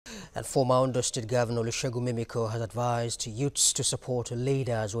And former Ondo State Governor Mimiko has advised youths to support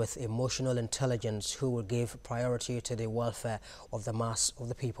leaders with emotional intelligence who will give priority to the welfare of the mass of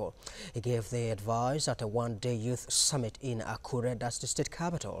the people. He gave the advice at a one-day youth summit in Akure, that's the state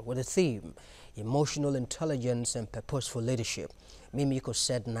capital, with the theme, Emotional Intelligence and Purposeful Leadership. Mimiko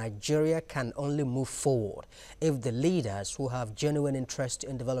said Nigeria can only move forward if the leaders who have genuine interest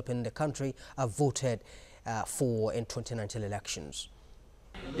in developing the country are voted for in 2019 elections.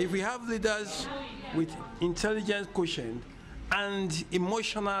 If we have leaders with intelligence quotient and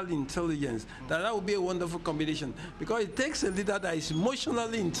emotional intelligence, that would be a wonderful combination, because it takes a leader that is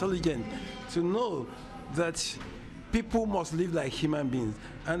emotionally intelligent to know that people must live like human beings,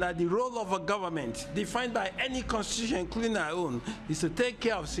 and that the role of a government, defined by any constitution, including our own, is to take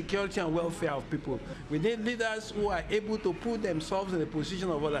care of security and welfare of people. We need leaders who are able to put themselves in the position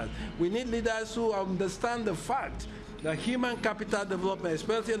of others. We need leaders who understand the fact that human capital development,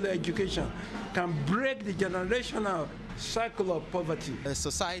 especially education, can break the generational cycle of poverty. The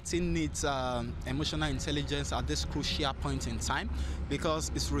society needs emotional intelligence at this crucial point in time,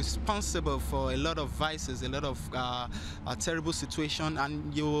 because it's responsible for a lot of vices, a lot of terrible situation.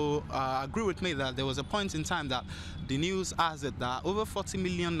 And you agree with me that there was a point in time that the news has it that over 40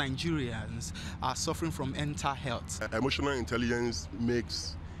 million Nigerians are suffering from mental health. Emotional intelligence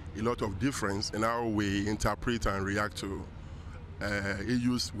makes a lot of difference in how we interpret and react to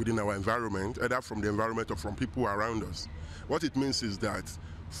issues within our environment, either from the environment or from people around us. What it means is that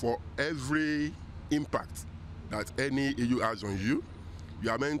for every impact that any issue has on you, you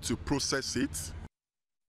are meant to process it